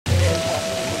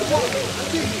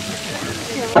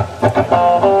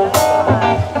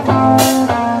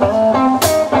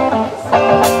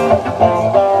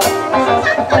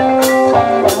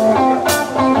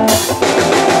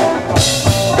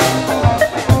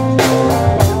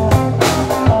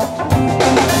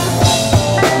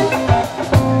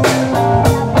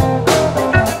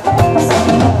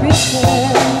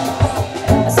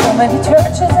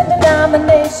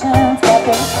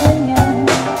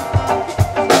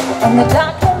And the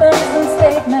documents and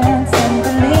statements and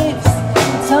beliefs,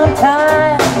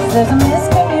 sometimes there's a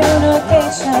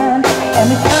miscommunication, and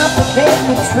we complicate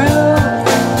the truth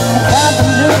and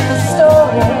convolute the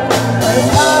story. But as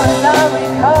far as I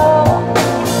recall,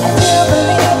 I still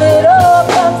believe it all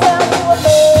comes down to a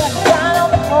man dying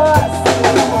on the cross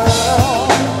of the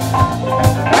world,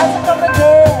 rising from the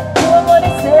dead, doing what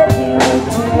he said he would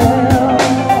do,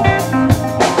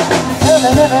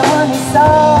 telling everyone he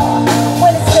saw.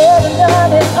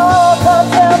 It all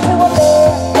comes down to a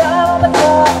man down on the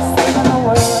cross, saving the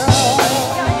world.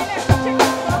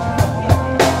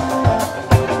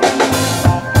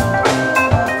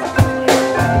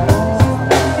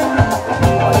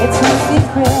 It's no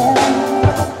secret,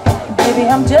 baby,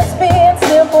 I'm just being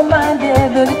simple-minded,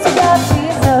 but it's about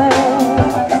Jesus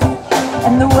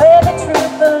and the way, the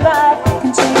truth, the life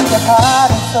can change your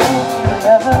heart and soul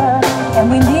forever. And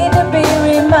we need to be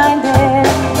reminded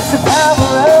it's the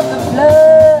power of the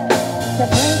blood that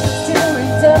brings us to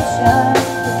redemption.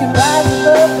 We can rise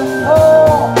above the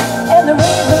fall, and the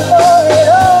reason for it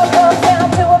all comes down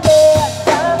to a man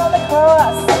dying on the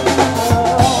cross of the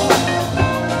world,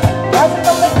 rising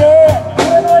from the dead,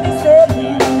 doing what he said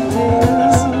he would do,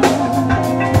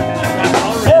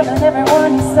 telling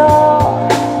everyone he saw.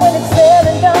 When it's said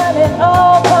and done, it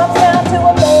all comes down to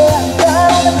a man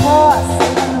dying on the cross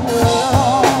saving the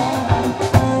world.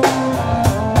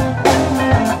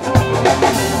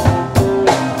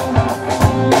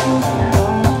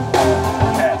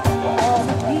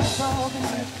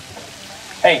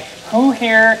 Hey, who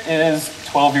here is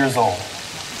 12 years old?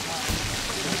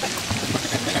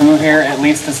 Who here at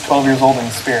least is 12 years old in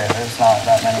spirit? There's not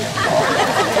that many of you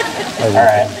all. All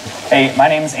right. Hey, my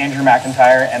name is Andrew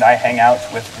McIntyre, and I hang out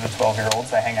with the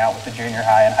 12-year-olds. I hang out with the junior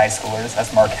high and high schoolers,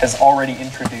 as Mark has already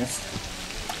introduced.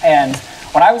 And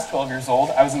when I was 12 years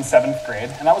old, I was in 7th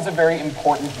grade, and that was a very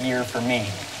important year for me.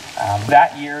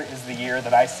 That year is the year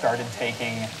that I started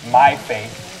taking my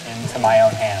faith into my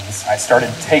own hands. I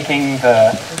started taking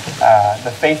the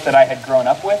faith that I had grown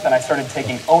up with, and I started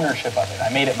taking ownership of it. I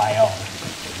made it my own.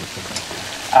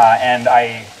 And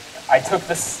I took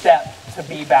the step to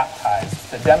be baptized,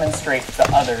 to demonstrate to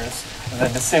others the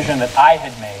decision that I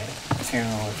had made to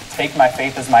take my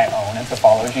faith as my own and to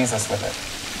follow Jesus with it.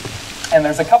 And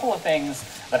there's a couple of things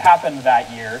that happened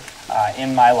that year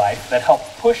in my life that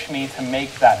helped push me to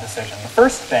make that decision. The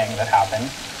first thing that happened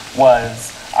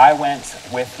was I went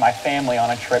with my family on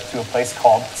a trip to a place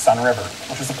called Sun River,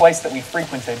 which was a place that we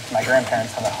frequented. My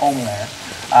grandparents had a home there,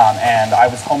 and I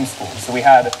was homeschooled. So we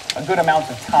had a good amount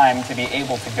of time to be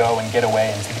able to go and get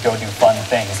away and to go do fun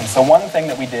things. And so one thing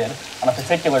that we did on a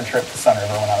particular trip to Sun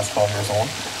River when I was 12 years old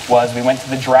was we went to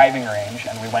the driving range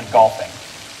and we went golfing.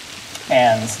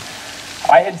 And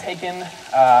I had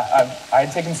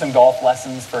taken some golf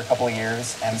lessons for a couple of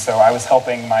years, and so I was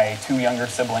helping my 2 younger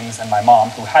siblings and my mom,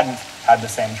 who hadn't had the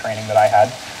same training that I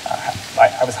had.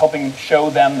 I was helping show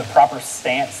them the proper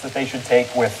stance that they should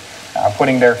take with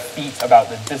putting their feet about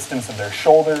the distance of their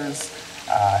shoulders,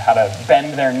 how to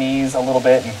bend their knees a little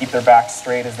bit and keep their back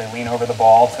straight as they lean over the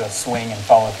ball to swing and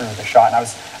follow through with the shot. And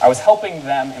I was helping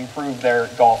them improve their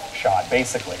golf shot,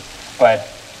 basically. But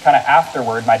kind of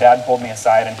afterward, my dad pulled me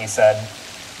aside and he said,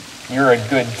 "You're a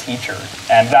good teacher."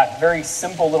 And that very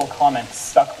simple little comment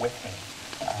stuck with me.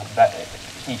 That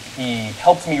he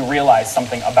helped me realize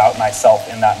something about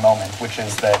myself in that moment, which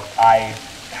is that I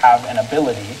have an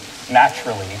ability,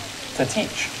 naturally, to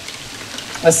teach.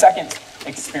 The second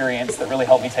experience that really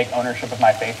helped me take ownership of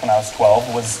my faith when I was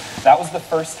 12 was the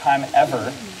first time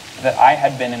ever that I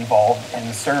had been involved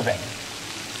in serving.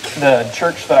 The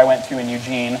church that I went to in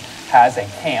Eugene has a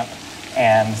camp,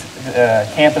 and the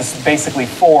camp is basically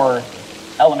for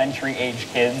elementary age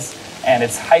kids, and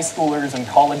it's high schoolers and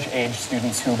college age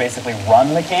students who basically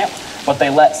run the camp, but they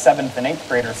let 7th and 8th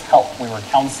graders help. We were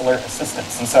counselor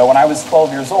assistants. And so when I was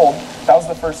 12 years old, that was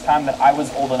the first time that I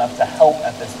was old enough to help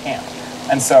at this camp.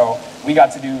 And so we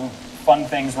got to do fun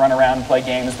things, run around and play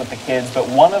games with the kids, but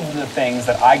one of the things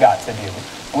that I got to do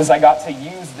was I got to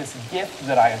use this gift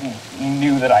that I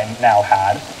knew that I now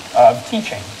had of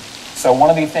teaching. So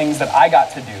one of the things that I got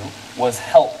to do was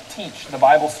help teach the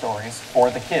Bible stories for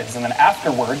the kids. And then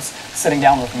afterwards, sitting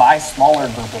down with my smaller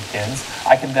group of kids,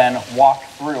 I could then walk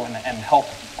through and help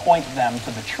point them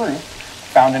to the truth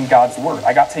found in God's Word.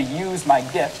 I got to use my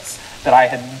gifts that I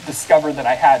had discovered that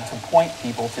I had to point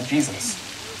people to Jesus.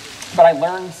 But I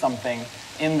learned something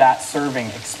in that serving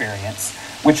experience,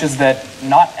 which is that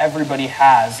not everybody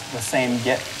has the same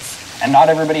gifts, and not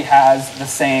everybody has the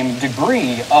same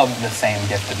degree of the same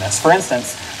giftedness. For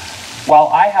instance, while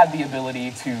I had the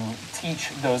ability to teach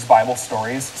those Bible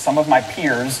stories, some of my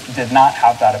peers did not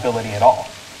have that ability at all.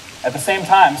 At the same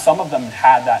time, some of them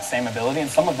had that same ability, and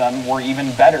some of them were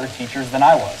even better teachers than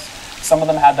I was. Some of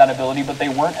them had that ability, but they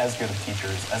weren't as good of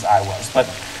teachers as I was. But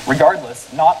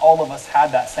regardless, not all of us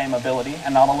had that same ability,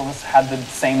 and not all of us had the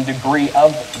same degree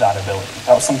of that ability.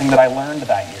 That was something that I learned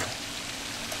that year.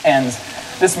 And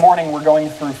this morning, we're going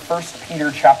through 1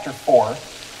 Peter chapter 4,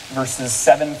 verses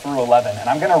 7 through 11. And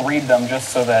I'm going to read them just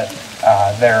so that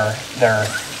they're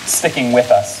sticking with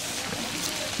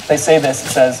us. They say this, it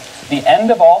says, "The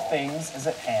end of all things is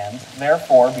at hand,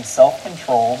 therefore be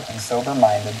self-controlled and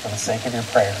sober-minded for the sake of your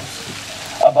prayers.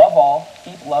 Above all,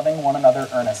 keep loving one another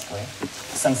earnestly,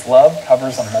 since love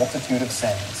covers a multitude of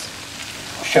sins.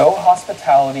 Show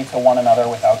hospitality to one another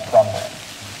without grumbling.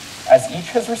 As each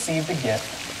has received a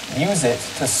gift, use it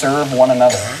to serve one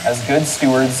another as good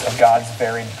stewards of God's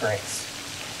varied grace.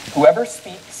 Whoever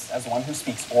speaks as one who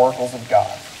speaks oracles of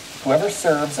God. Whoever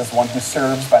serves as one who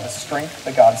serves by the strength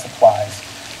that God supplies,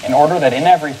 in order that in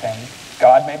everything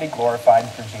God may be glorified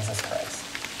through Jesus Christ.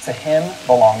 To him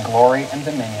belong glory and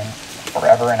dominion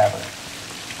forever and ever."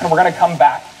 And we're going to come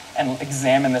back and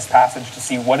examine this passage to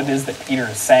see what it is that Peter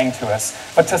is saying to us.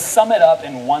 But to sum it up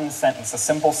in one sentence, a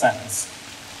simple sentence,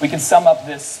 we can sum up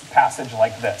this passage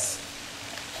like this.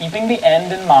 Keeping the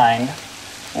end in mind,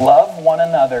 love one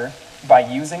another by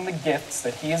using the gifts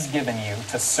that he has given you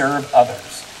to serve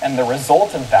others. And the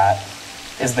result of that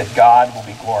is that God will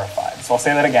be glorified. So I'll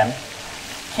say that again.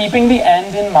 Keeping the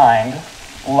end in mind,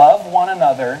 love one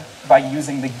another by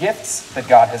using the gifts that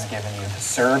God has given you to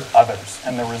serve others.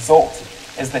 And the result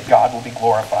is that God will be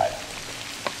glorified.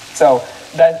 So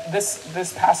that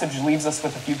this passage leaves us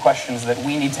with a few questions that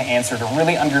we need to answer to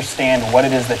really understand what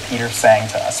it is that Peter's saying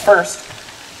to us. First,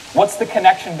 what's the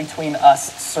connection between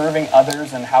us serving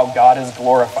others and how God is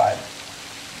glorified?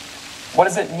 What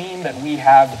does it mean that we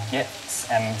have gifts?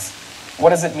 And what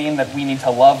does it mean that we need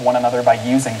to love one another by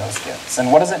using those gifts?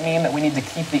 And what does it mean that we need to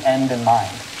keep the end in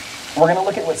mind? We're going to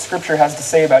look at what Scripture has to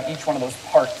say about each one of those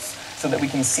parts so that we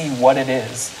can see what it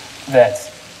is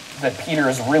that Peter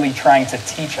is really trying to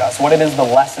teach us, what it is the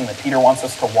lesson that Peter wants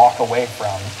us to walk away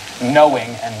from knowing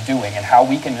and doing, and how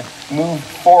we can move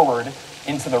forward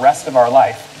into the rest of our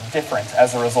life different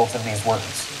as a result of these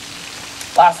words.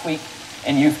 Last week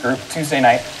in youth group, Tuesday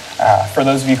night, for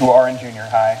those of you who are in junior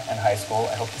high and high school,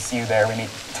 I hope to see you there. We meet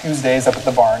Tuesdays up at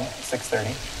the barn,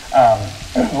 6:30.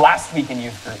 Last week in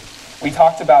youth group, we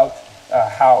talked about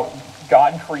how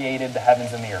God created the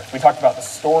heavens and the earth. We talked about the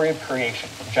story of creation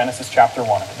from Genesis chapter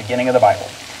 1, at the beginning of the Bible.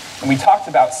 And we talked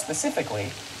about specifically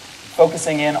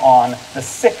focusing in on the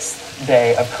sixth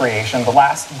day of creation, the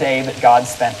last day that God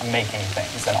spent making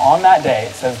things. And on that day,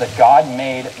 it says that God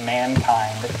made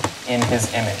mankind in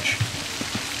his image.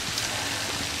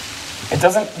 It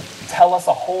doesn't tell us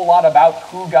a whole lot about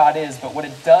who God is, but what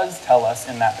it does tell us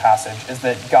in that passage is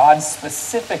that God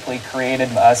specifically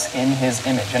created us in his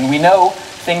image. And we know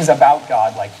things about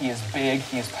God, like he is big,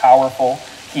 he is powerful,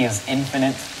 he is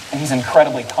infinite, and he's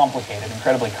incredibly complicated,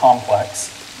 incredibly complex.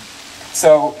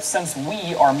 So since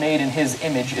we are made in his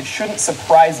image, it shouldn't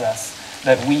surprise us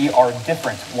that we are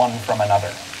different one from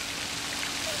another.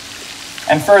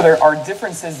 And further, our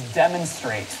differences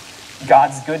demonstrate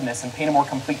God's goodness and paint a more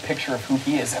complete picture of who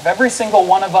he is. If every single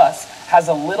one of us has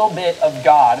a little bit of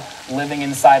God living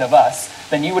inside of us,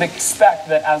 then you would expect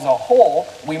that as a whole,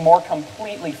 we more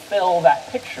completely fill that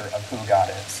picture of who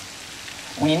God is.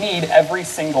 We need every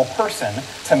single person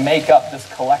to make up this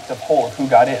collective whole of who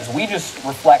God is. We just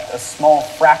reflect a small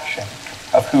fraction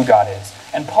of who God is.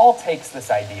 And Paul takes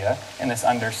this idea and this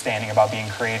understanding about being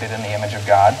created in the image of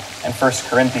God in 1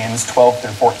 Corinthians 12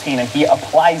 through 14, and he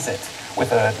applies it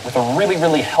with a really,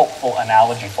 really helpful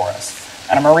analogy for us.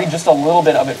 And I'm going to read just a little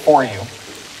bit of it for you.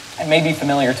 It may be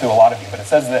familiar to a lot of you, but it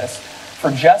says this: "For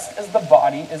just as the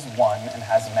body is one and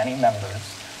has many members,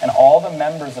 and all the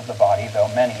members of the body, though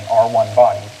many, are one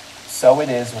body, so it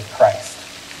is with Christ.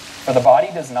 For the body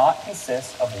does not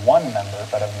consist of one member,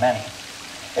 but of many.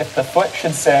 If the foot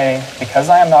should say, 'Because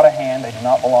I am not a hand, I do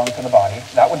not belong to the body,'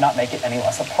 that would not make it any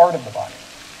less a part of the body.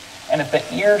 And if the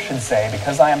ear should say,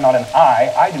 'Because I am not an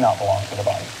eye, I do not belong to the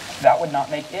body,' that would not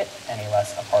make it any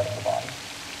less a part of the body.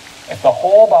 If the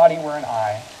whole body were an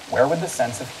eye, where would the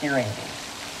sense of hearing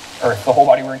be? Or if the whole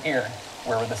body were an ear,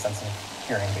 where would the sense of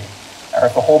hearing be? Or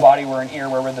if the whole body were an ear,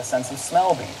 where would the sense of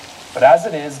smell be? But as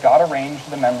it is, God arranged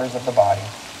the members of the body,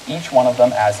 each one of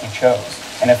them as he chose.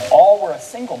 And if all were a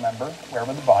single member, where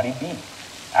would the body be?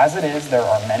 As it is, there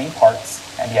are many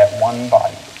parts, and yet one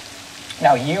body.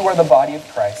 Now you are the body of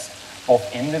Christ,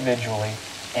 both individually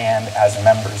and as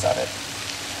members of it.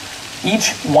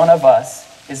 Each one of us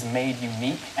is made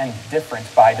unique and different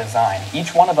by design.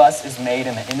 Each one of us is made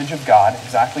in the image of God,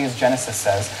 exactly as Genesis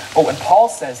says. But what Paul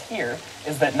says here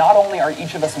is that not only are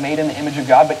each of us made in the image of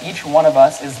God, but each one of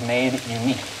us is made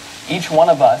unique. Each one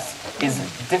of us is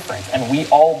different, and we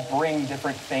all bring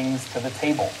different things to the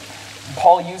table.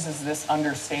 Paul uses this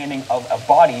understanding of a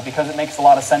body because it makes a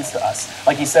lot of sense to us.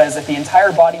 Like he says, if the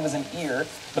entire body was an ear,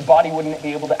 the body wouldn't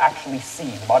be able to actually see.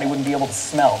 The body wouldn't be able to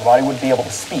smell. The body wouldn't be able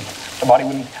to speak. The body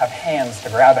wouldn't have hands to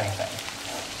grab anything.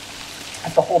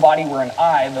 If the whole body were an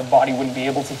eye, the body wouldn't be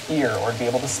able to hear or to be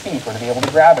able to speak or to be able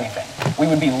to grab anything. We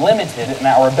would be limited in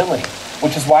our ability,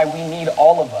 which is why we need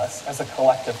all of us as a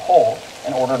collective whole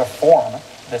in order to form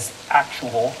this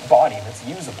actual body that's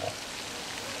usable.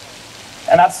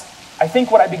 And that's, I think,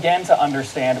 what I began to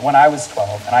understand when I was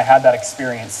 12 and I had that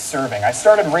experience serving. I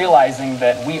started realizing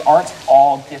that we aren't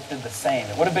all gifted the same.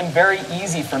 It would have been very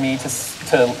easy for me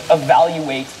to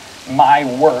evaluate my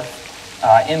worth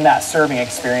in that serving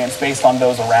experience based on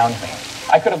those around me.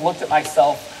 I could have looked at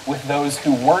myself with those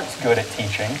who weren't good at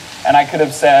teaching, and I could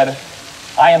have said,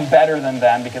 I am better than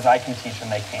them because I can teach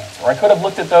and they can't. Or I could have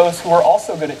looked at those who were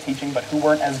also good at teaching but who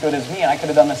weren't as good as me, and I could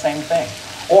have done the same thing.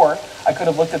 Or I could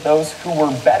have looked at those who were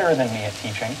better than me at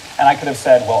teaching, and I could have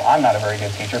said, well, I'm not a very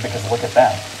good teacher because look at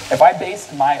them. If I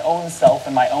based my own self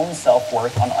and my own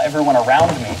self-worth on everyone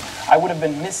around me, I would have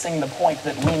been missing the point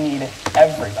that we need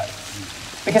everybody.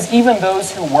 Because even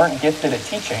those who weren't gifted at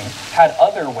teaching had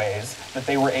other ways that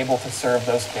they were able to serve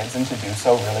those kids and to do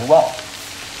so really well.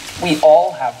 We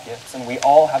all have gifts and we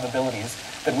all have abilities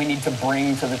that we need to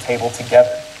bring to the table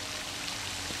together.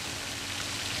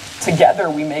 Together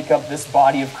we make up this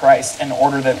body of Christ in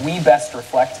order that we best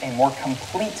reflect a more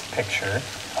complete picture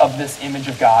of this image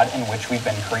of God in which we've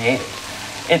been created.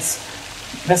 It's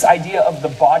this idea of the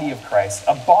body of Christ.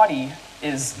 A body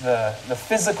is the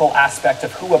physical aspect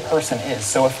of who a person is.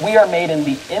 So if we are made in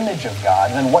the image of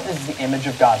God, then what does the image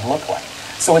of God look like?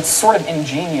 So it's sort of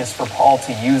ingenious for Paul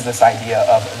to use this idea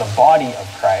of the body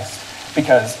of Christ,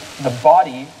 because the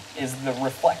body is the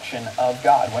reflection of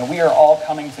God. When we are all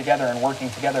coming together and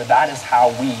working together, that is how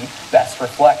we best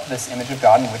reflect this image of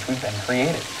God in which we've been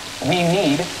created. We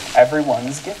need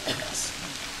everyone's giftedness.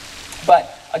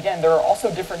 But again, there are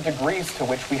also different degrees to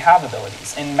which we have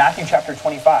abilities. In Matthew chapter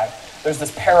 25, there's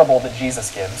this parable that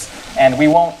Jesus gives, and we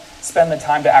won't spend the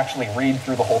time to actually read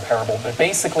through the whole parable, but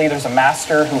basically there's a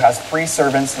master who has 3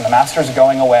 servants, and the master's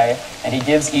going away, and he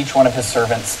gives each one of his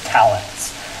servants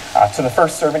talents. To the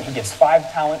first servant, he gives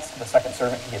 5 talents. To the second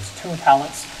servant, he gives 2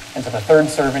 talents. And to the third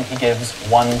servant, he gives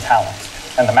 1 talent.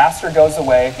 And the master goes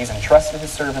away. He's entrusted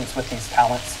his servants with these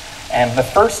talents. And the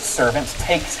first servant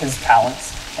takes his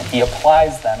talents, and he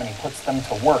applies them, and he puts them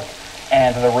to work.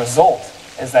 And the result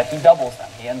is that he doubles them.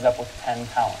 He ends up with 10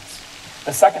 talents.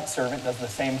 The second servant does the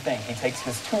same thing. He takes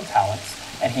his 2 talents,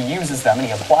 and he uses them, and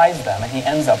he applies them, and he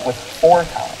ends up with 4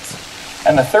 talents.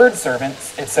 And the third servant,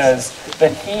 it says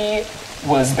that he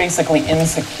was basically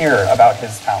insecure about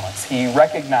his talents. He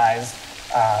recognized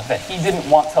that he didn't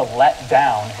want to let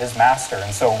down his master.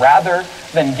 And so rather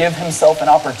than give himself an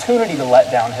opportunity to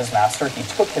let down his master, he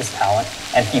took his talent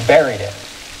and he buried it.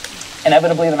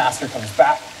 Inevitably, the master comes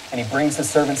back and he brings his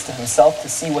servants to himself to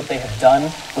see what they have done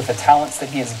with the talents that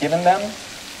he has given them.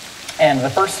 And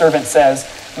the first servant says,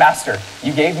 Master,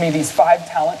 you gave me these 5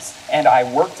 talents, and I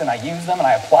worked and I used them and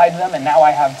I applied them, and now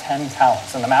I have 10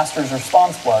 talents. And the master's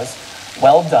response was,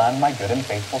 well done, my good and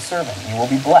faithful servant. You will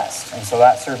be blessed. And so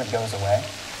that servant goes away.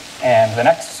 And the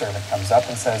next servant comes up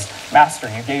and says,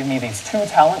 Master, you gave me these 2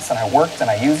 talents, and I worked and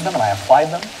I used them and I applied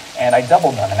them, and I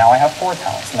doubled them, and now I have 4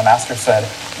 talents. And the master said,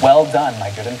 well done, my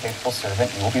good and faithful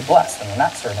servant. You will be blessed. And then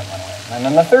that servant went away. And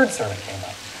then the third servant came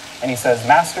up. And he says,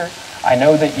 Master, I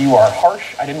know that you are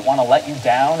harsh. I didn't want to let you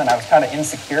down, and I was kind of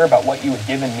insecure about what you had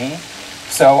given me.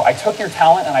 So I took your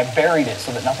talent and I buried it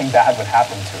so that nothing bad would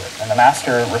happen to it. And the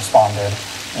master responded,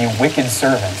 you wicked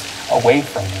servant, away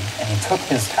from me. And he took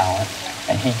his talent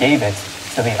and he gave it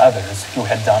to the others who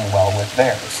had done well with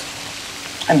theirs.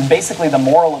 And basically the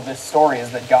moral of this story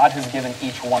is that God has given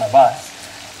each one of us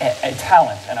a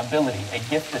talent, an ability, a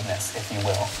giftedness, if you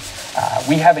will.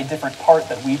 We have a different part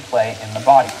that we play in the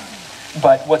body.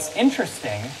 But what's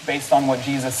interesting, based on what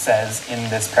Jesus says in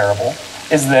this parable,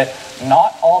 is that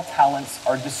Not all talents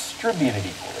are distributed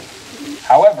equally.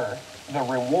 However, the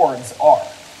rewards are.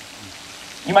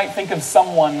 You might think of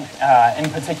someone in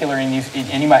particular, and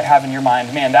you might have in your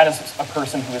mind, man, that is a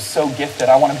person who is so gifted.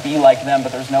 I want to be like them,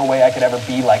 but there's no way I could ever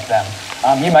be like them.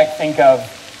 You might think of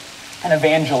an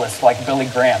evangelist like Billy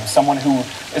Graham, someone who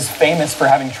is famous for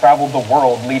having traveled the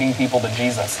world leading people to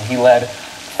Jesus. And he led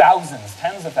thousands,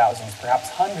 tens of thousands, perhaps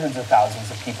hundreds of thousands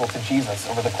of people to Jesus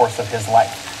over the course of his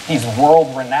life. He's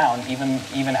world-renowned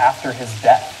even after his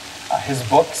death. His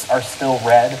books are still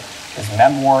read. His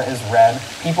memoir is read.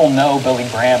 People know Billy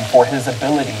Graham for his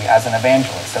ability as an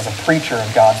evangelist, as a preacher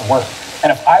of God's word.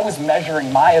 And if I was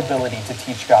measuring my ability to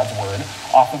teach God's word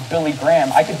off of Billy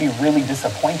Graham, I could be really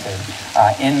disappointed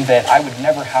in that I would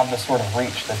never have the sort of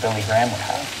reach that Billy Graham would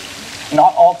have.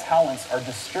 Not all talents are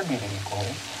distributed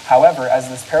equally. However, as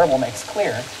this parable makes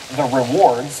clear, the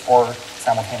rewards, or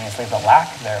simultaneously the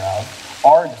lack thereof,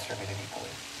 are distributed equally.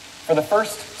 For the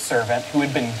first servant, who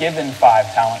had been given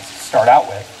 5 talents to start out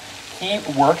with, he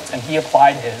worked and he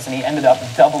applied his, and he ended up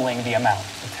doubling the amount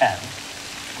to 10.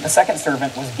 The second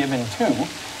servant was given 2,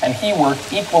 and he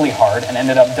worked equally hard and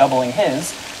ended up doubling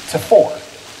his to 4.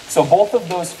 So both of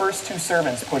those first 2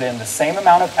 servants put in the same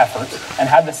amount of effort and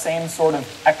had the same sort of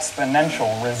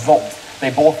exponential result. They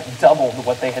both doubled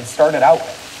what they had started out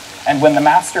with. And when the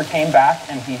master came back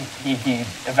and he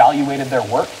evaluated their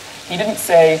work, he didn't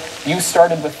say, you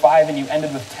started with 5 and you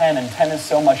ended with 10, and 10 is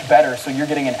so much better, so you're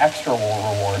getting an extra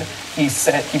reward. He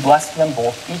said he blessed them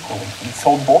both equally. He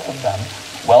told both of them,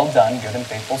 well done, good and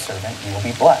faithful servant, you will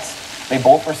be blessed. They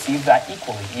both received that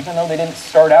equally, even though they didn't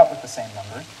start out with the same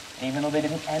number, and even though they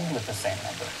didn't end with the same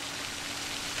number.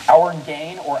 Our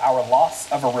gain or our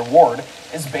loss of a reward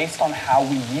is based on how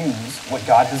we use what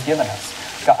God has given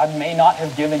us. God may not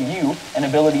have given you an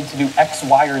ability to do X,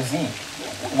 Y, or Z.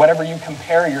 Whatever you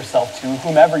compare yourself to,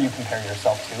 whomever you compare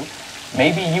yourself to,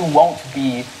 maybe you won't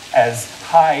be as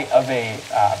high of a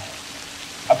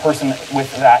person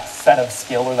with that set of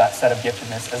skill or that set of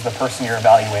giftedness as the person you're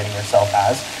evaluating yourself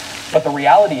as. But the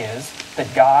reality is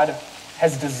that God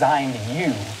has designed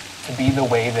you to be the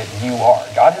way that you are.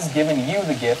 God has given you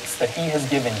the gifts that he has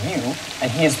given you,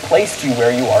 and he has placed you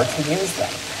where you are to use them.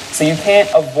 So you can't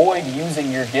avoid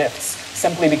using your gifts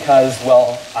simply because,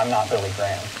 well, I'm not Billy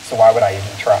Graham, so why would I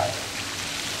even try?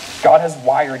 God has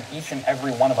wired each and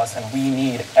every one of us, and we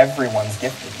need everyone's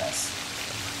giftedness.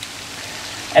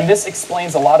 And this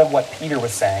explains a lot of what Peter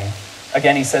was saying.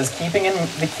 Again, he says, keeping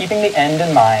the end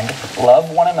in mind, love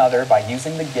one another by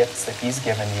using the gifts that he's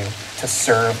given you to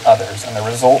serve others. And the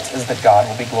result is that God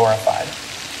will be glorified.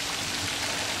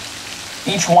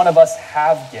 Each one of us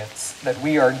have gifts that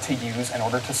we are to use in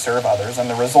order to serve others, and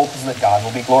the result is that God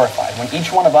will be glorified. When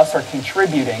each one of us are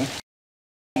contributing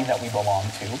that we belong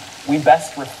to, we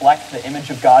best reflect the image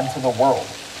of God to the world.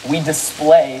 We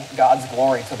display God's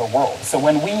glory to the world. So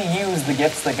when we use the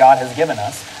gifts that God has given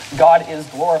us, God is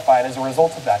glorified as a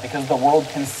result of that, because the world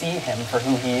can see him for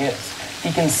who he is.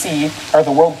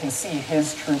 The world can see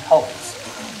his true colors.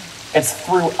 It's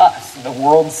through us. The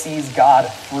world sees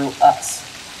God through us.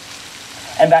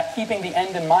 And that keeping the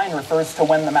end in mind refers to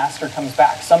when the master comes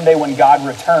back. Someday when God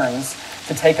returns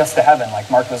to take us to heaven, like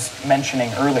Mark was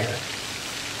mentioning earlier,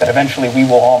 that eventually we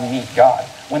will all meet God.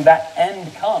 When that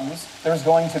end comes, there's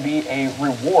going to be a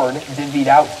reward divvied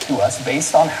out to us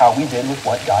based on how we did with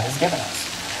what God has given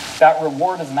us. That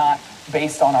reward is not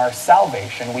based on our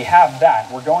salvation. We have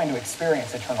that. We're going to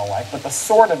experience eternal life, but the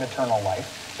sort of eternal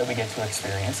life that we get to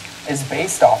experience is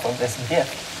based off of this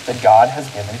gift that God has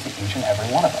given to each and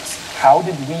every one of us. How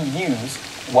did we use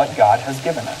what God has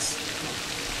given us?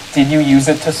 Did you use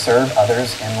it to serve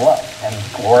others in love and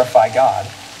glorify God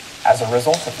as a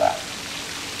result of that?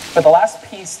 But the last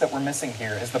piece that we're missing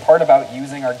here is the part about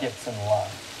using our gifts in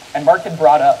love. And Mark had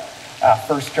brought up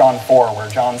 1 John 4, where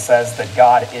John says that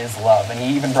God is love. And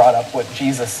he even brought up what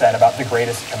Jesus said about the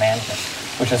greatest commandment,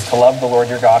 which is to love the Lord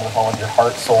your God with all of your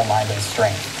heart, soul, mind, and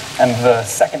strength. And the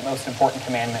second most important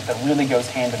commandment that really goes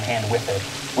hand in hand with it,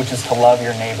 which is to love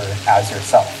your neighbor as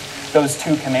yourself. Those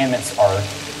two commandments are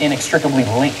inextricably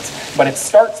linked, but it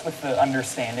starts with the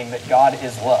understanding that God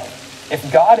is love. If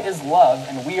God is love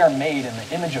and we are made in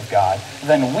the image of God,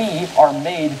 then we are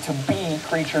made to be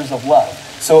creatures of love.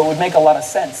 So it would make a lot of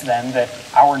sense then that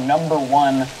our number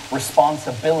one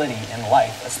responsibility in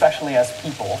life, especially as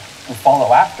people who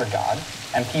follow after God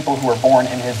and people who are born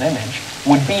in his image,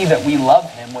 would be that we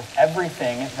love him with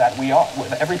everything that we are,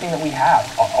 with everything that we have,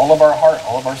 all of our heart,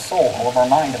 all of our soul, all of our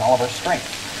mind, and all of our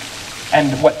strength. And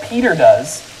what Peter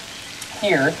does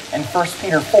here in 1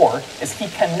 Peter 4 is he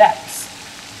connects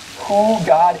who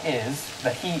God is,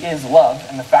 that he is love,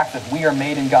 and the fact that we are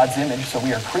made in God's image, so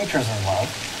we are creatures in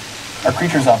love. are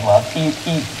creatures of love,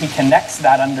 he connects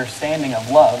that understanding of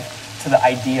love to the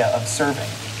idea of serving.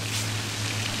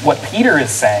 What Peter is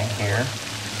saying here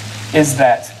is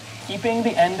that keeping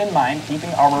the end in mind, keeping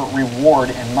our reward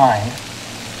in mind,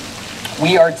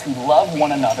 we are to love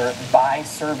one another by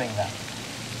serving them,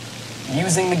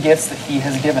 using the gifts that he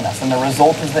has given us, and the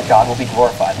result is that God will be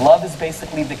glorified. Love is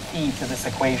basically the key to this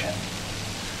equation.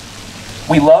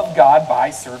 We love God by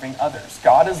serving others.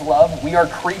 God is love. We are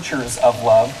creatures of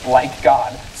love like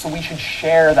God, so we should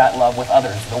share that love with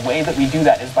others. The way that we do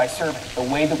that is by serving. The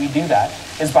way that we do that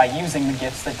is by using the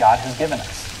gifts that God has given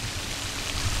us.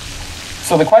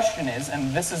 So the question is,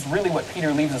 and this is really what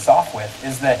Peter leaves us off with,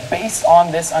 is that based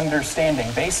on this understanding,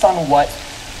 based on what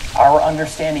our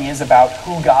understanding is about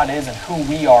who God is and who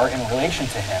we are in relation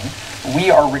to him, we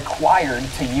are required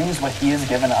to use what he has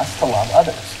given us to love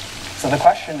others. So the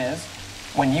question is,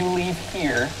 when you leave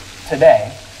here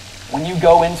today, when you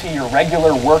go into your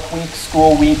regular work week,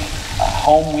 school week,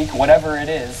 home week, whatever it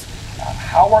is,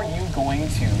 how are you going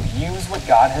to use what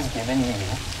God has given you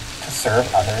to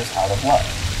serve others out of love?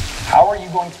 How are you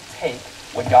going to take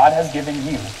what God has given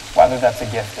you, whether that's a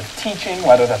gift of teaching,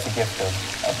 whether that's a gift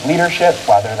of leadership,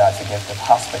 whether that's a gift of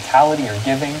hospitality or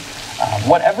giving,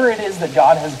 whatever it is that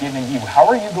God has given you, how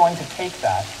are you going to take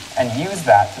that and use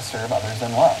that to serve others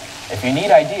in love? If you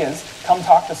need ideas, come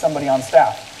talk to somebody on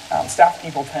staff. Staff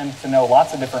people tend to know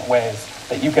lots of different ways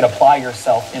that you could apply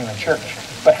yourself in the church.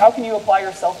 But how can you apply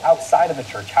yourself outside of the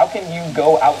church? How can you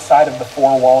go outside of the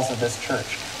four walls of this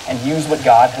church and use what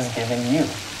God has given you?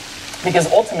 Because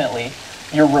ultimately,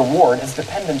 your reward is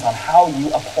dependent on how you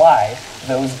apply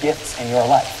those gifts in your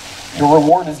life. Your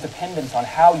reward is dependent on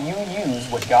how you use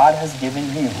what God has given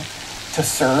you to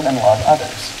serve and love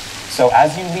others. So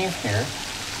as you leave here,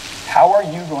 how are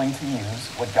you going to use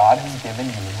what God has given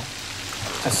you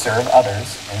to serve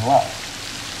others in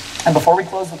love? And before we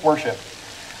close with worship,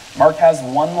 Mark has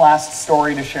one last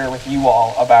story to share with you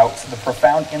all about the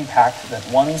profound impact that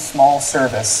one small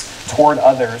service toward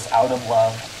others out of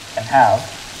love can have,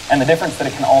 and the difference that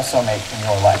it can also make in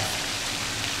your life.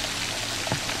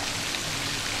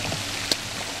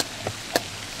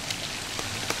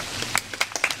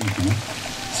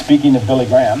 Speaking of Billy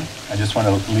Graham, I just want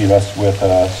to leave us with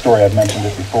a story. I've mentioned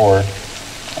it before,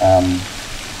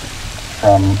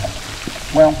 from,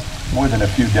 well, more than a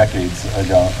few decades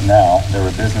ago now. There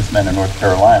were businessmen in North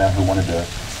Carolina who wanted to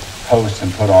host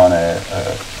and put on a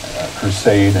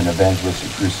crusade, an evangelistic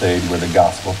crusade where the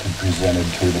gospel could be presented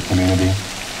to the community.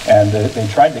 And they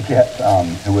tried to get,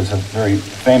 who was a very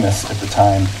famous at the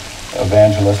time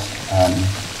evangelist,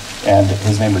 and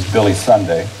his name was Billy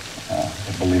Sunday,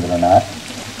 believe it or not.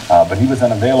 But he was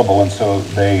unavailable, and so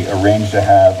they arranged to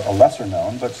have a lesser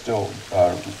known, but still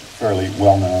fairly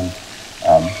well-known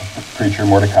preacher,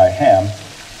 Mordecai Ham,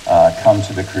 come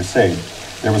to the crusade.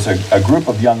 There was a group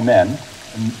of young men,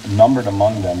 numbered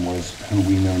among them was who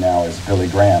we know now as Billy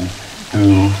Graham,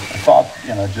 who thought,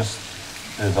 just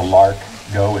as a lark,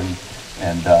 go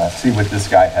and see what this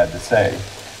guy had to say.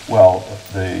 Well,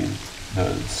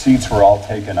 the seats were all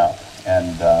taken up,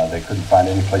 and they couldn't find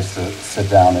any place to sit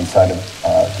down inside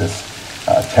of this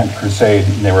tent crusade.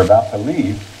 And they were about to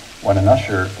leave when an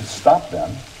usher stopped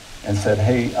them and said,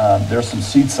 "Hey, there's some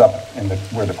seats up in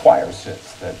where the choir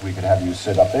sits that we could have you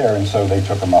sit up there." And so they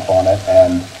took him up on it.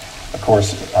 And of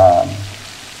course,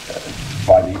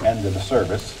 by the end of the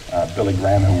service, Billy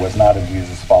Graham, who was not a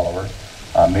Jesus follower,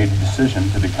 made a decision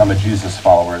to become a Jesus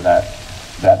follower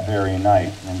that very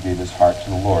night and gave his heart to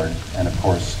the Lord. And of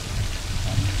course,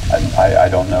 I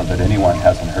don't know that anyone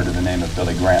hasn't heard of the name of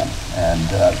Billy Graham.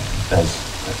 And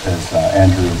as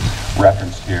Andrew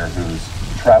referenced here, who's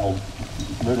traveled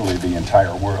literally the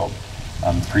entire world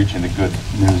preaching the good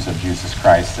news of Jesus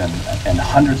Christ, and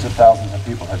hundreds of thousands of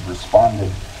people have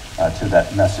responded to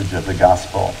that message of the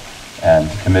gospel and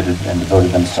committed and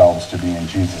devoted themselves to being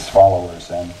Jesus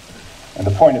followers. And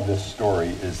the point of this story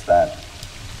is that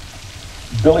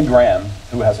Billy Graham,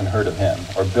 who hasn't heard of him,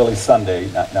 or Billy Sunday,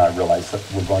 now I realize that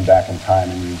we're going back in time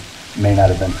and you may not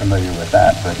have been familiar with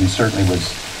that, but he certainly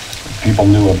was, people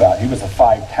knew about, he was a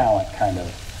five-talent kind of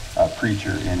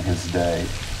preacher in his day,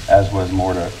 as was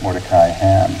Mordecai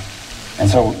Ham. And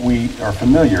so we are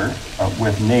familiar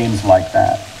with names like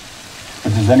that.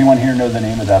 But does anyone here know the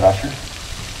name of that usher?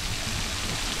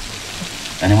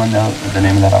 Anyone know the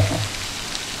name of that usher?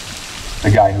 The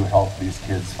guy who helped these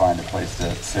kids find a place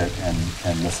to sit and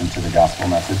listen to the gospel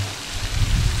message?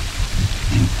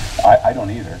 I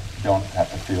don't either. Don't have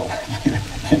to feel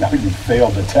like you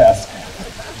failed the test.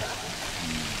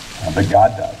 But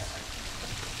God does.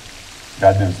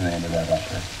 God knows the name of that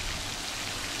usher.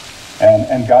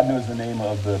 And God knows the name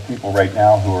of the people right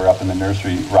now who are up in the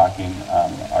nursery rocking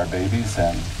our babies,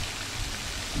 and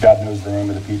God knows the name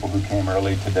of the people who came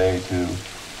early today to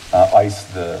ice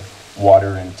the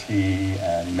water and tea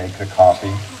and make the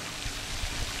coffee.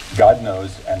 God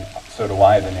knows, and so do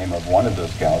I, the name of one of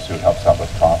those gals who helps out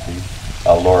with coffee,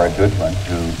 Laura Goodwin,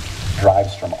 who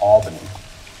drives from Albany,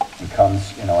 who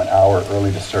comes, an hour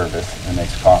early to service and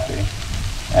makes coffee,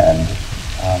 and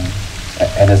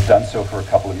has done so for a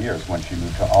couple of years. When she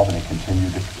moved to Albany,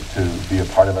 continued to be a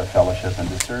part of our fellowship and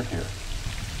to serve here.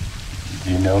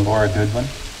 Do you know Laura Goodwin?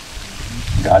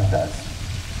 God does.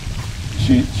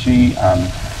 She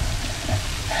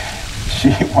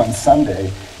one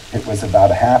Sunday, it was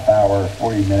about a half hour,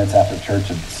 40 minutes after church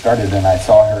had started, and I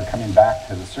saw her coming back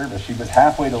to the service. She was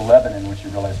halfway to Lebanon when she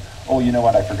realized, oh, you know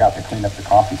what, I forgot to clean up the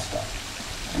coffee stuff.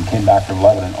 And came back from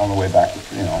Lebanon on the way back,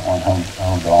 on home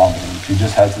to Albany. She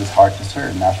just has this heart to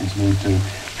serve. Now she's moved to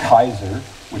Kaiser,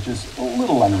 which is a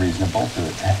little unreasonable to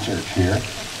attend church here.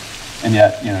 And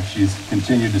yet, she's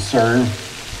continued to serve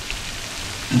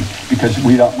because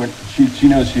she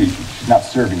knows she's not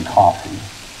serving coffee.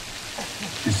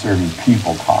 She's serving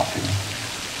people coffee.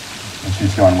 And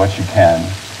she's doing what she can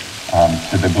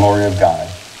to the glory of God,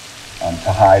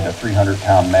 to hide a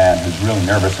 300-pound man who's really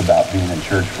nervous about being in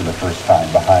church for the first time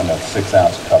behind a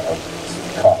 6-ounce cup of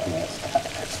coffee in a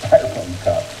styrofoam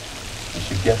cup. And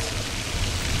she gets it.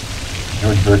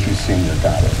 George Virtue Sr.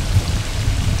 got it.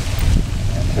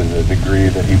 And to the degree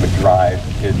that he would drive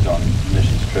kids on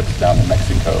missions trips down to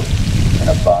Mexico in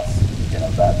a bus,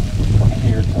 that from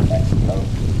here to Mexico.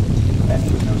 And he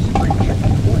was no spring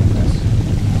chicken doing this.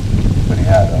 But he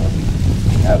had a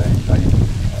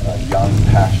young,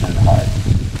 passionate heart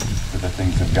for the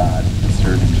things of God, and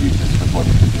serving Jesus with what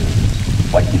he could do,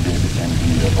 like he did in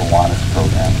the Awanas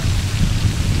program.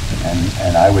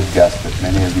 And I would guess that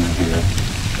many of you here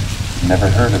never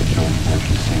heard of George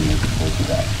Virtue Sr. before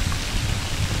today.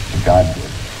 But God did.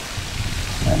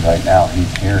 And right now he's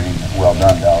hearing, well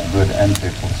done, thou good and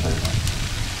faithful servant.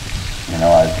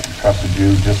 I've trusted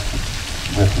you just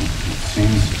with, it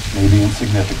seems maybe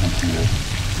insignificant to you,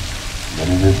 but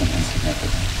it isn't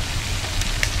insignificant.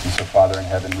 And so, Father in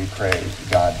heaven, we pray,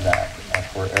 God, that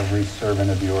for every servant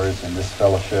of yours in this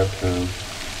fellowship who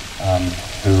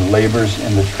labors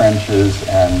in the trenches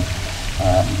and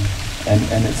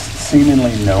it's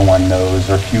seemingly no one knows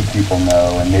or few people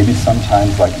know, and maybe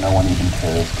sometimes like no one even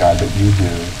cares, God, that you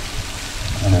do.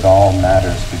 And it all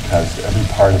matters because every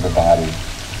part of the body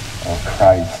of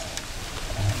Christ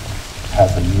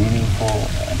has a meaningful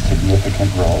and significant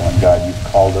role. And God, you've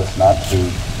called us not to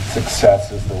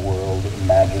success as the world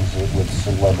imagines it with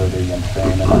celebrity and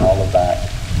fame and all of that,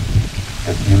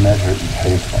 but you measure it in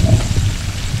faithfulness.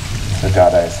 So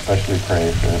God, I especially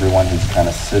pray for everyone who's kind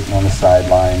of sitting on the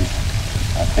sidelines,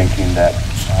 thinking that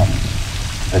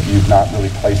you've not really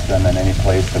placed them in any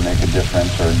place to make a difference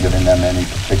or given them any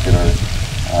particular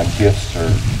gifts or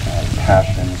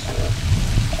passions or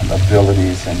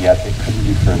abilities, and yet it couldn't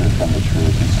be further from the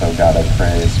truth. And so God, I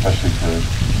pray especially for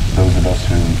those of us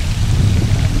who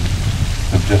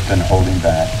have just been holding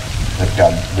back, that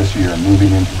God, this year,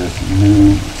 moving into this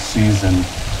new season,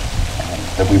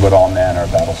 that we would all man our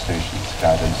battle stations,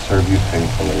 God, and serve you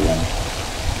faithfully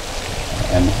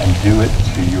and do it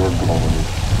to your glory,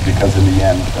 because in the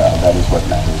end, that is what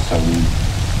matters. So we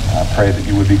pray that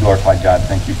you would be glorified, God.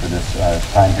 Thank you for this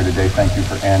time here today. Thank you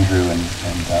for Andrew and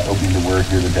opening the word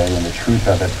here today and the truth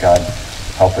of it, God.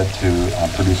 Help it to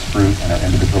produce fruit in our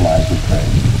individual lives, we pray.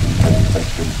 We pray in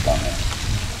Christ's goodness.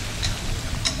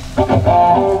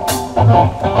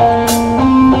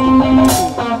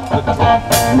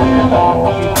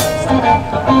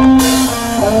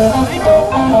 Amen.